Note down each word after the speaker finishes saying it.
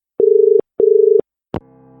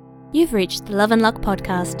You've reached the Love and Luck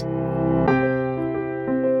podcast.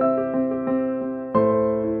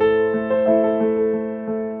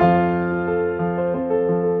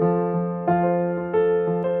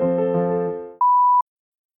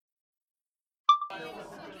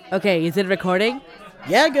 Okay, is it recording?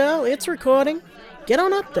 Yeah, girl, it's recording. Get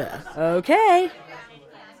on up there. Okay.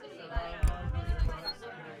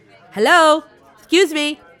 Hello? Excuse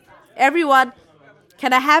me. Everyone,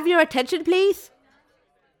 can I have your attention, please?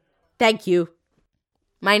 Thank you.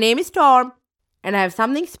 My name is Storm, and I have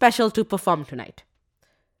something special to perform tonight.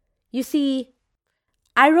 You see,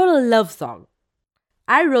 I wrote a love song.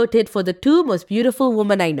 I wrote it for the two most beautiful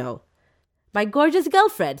women I know. My gorgeous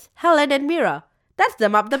girlfriends, Helen and Mira. That's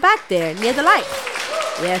them up the back there, near the light.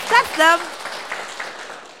 Yes, that's them.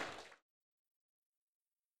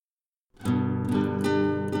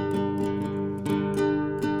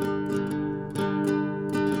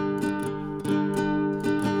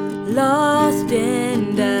 Lost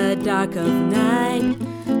in the dark of night,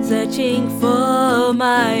 searching for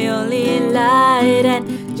my only light.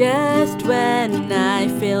 And just when I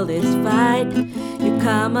feel this fight, you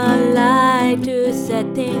come alive to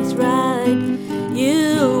set things right.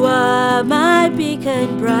 You are my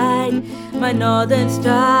beacon bright, my northern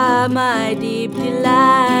star, my deep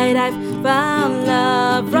delight. I've found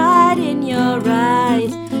love right in your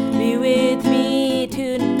eyes. Be with me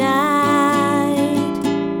tonight.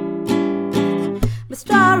 My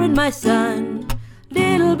star and my sun,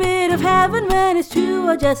 little bit of heaven when it's two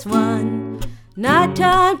or just one.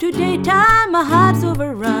 Nighttime to daytime, my heart's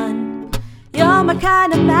overrun. You're my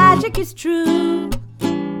kind of magic, it's true.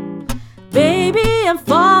 Baby, I'm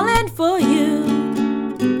falling for you.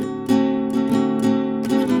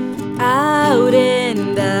 Out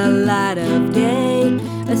in the light of day,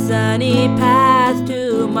 a sunny path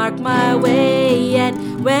to mark my way.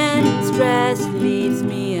 And when stress leads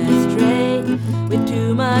me astray, with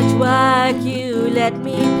too much work you let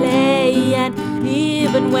me play. And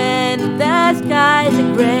even when the skies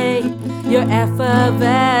are grey, you're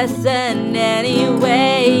effervescent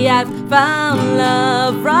anyway. I've found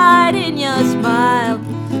love right in your smile.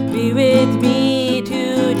 Be with me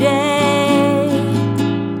today.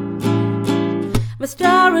 My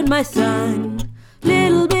star and my sun,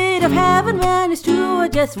 little bit of heaven when it's two or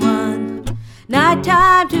just one.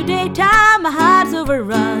 Nighttime to daytime, my heart's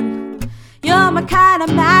overrun. You're my kind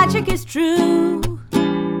of magic, it's true.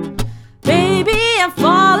 Baby, I'm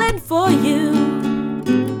falling for you.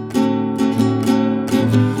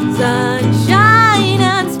 Sunshine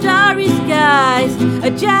and starry skies,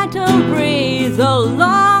 a gentle breeze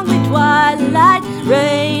along the twilight,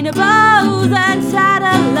 rainbows and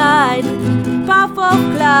satellites, puff of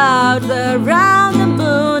clouds around the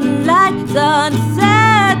moonlight,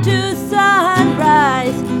 sunset to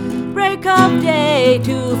sunrise, break of day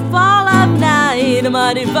to fall of night.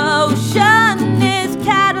 My devotion is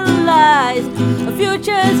catalyzed, a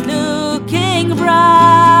future's looking bright.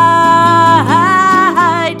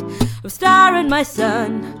 I'm star and my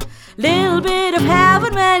sun, little bit of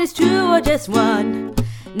heaven when it's two or just one.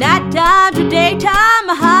 Nighttime to daytime,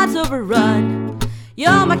 my heart's overrun.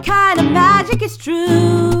 You're my kind of magic, it's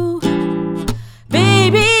true.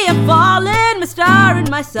 Baby, I'm falling, my star and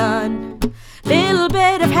my sun. Little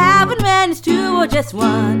bit of heaven when it's two or just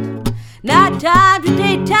one. Nighttime to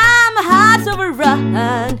daytime, my heart's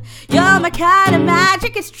overrun. You're my kind of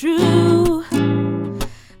magic, it's true.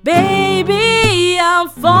 Baby, I'm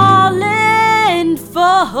falling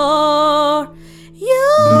for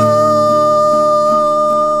you.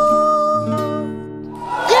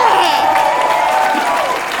 Yeah!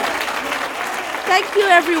 Thank you,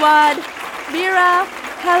 everyone. Mira,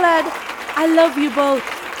 Helen, I love you both.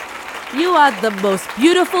 You are the most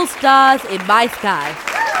beautiful stars in my sky.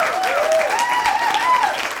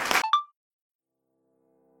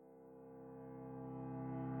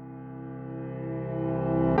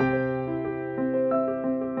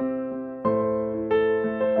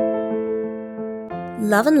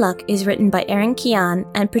 Love and Luck is written by Erin Kian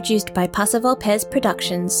and produced by Pasaval Pez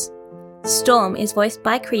Productions. Storm is voiced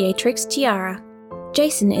by Creatrix Tiara.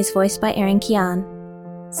 Jason is voiced by Erin Kian.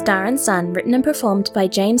 Star and Sun written and performed by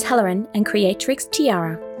James Halloran and Creatrix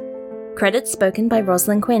Tiara. Credits spoken by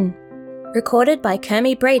Rosalind Quinn. Recorded by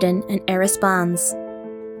Kermie Braden and Eris Barnes.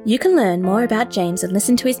 You can learn more about James and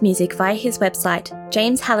listen to his music via his website,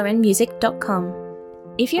 jameshalloranmusic.com.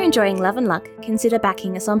 If you're enjoying Love and Luck, consider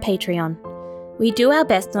backing us on Patreon. We do our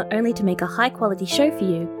best not only to make a high-quality show for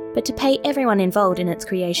you, but to pay everyone involved in its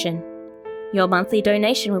creation. Your monthly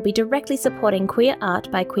donation will be directly supporting queer art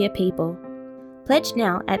by queer people. Pledge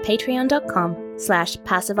now at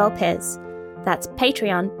patreon.com/PasavalPez. That's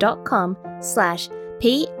patreon.com/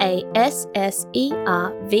 PASSERVULPES.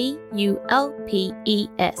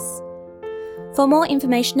 For more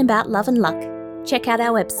information about Love and Luck, check out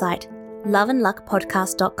our website,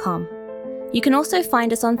 loveandluckpodcast.com. You can also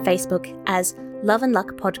find us on Facebook as Love and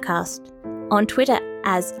Luck Podcast, on Twitter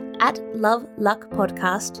as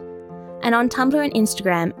 @LoveLuckPodcast, and on Tumblr and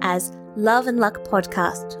Instagram as Love and Luck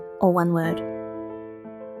Podcast, or one word.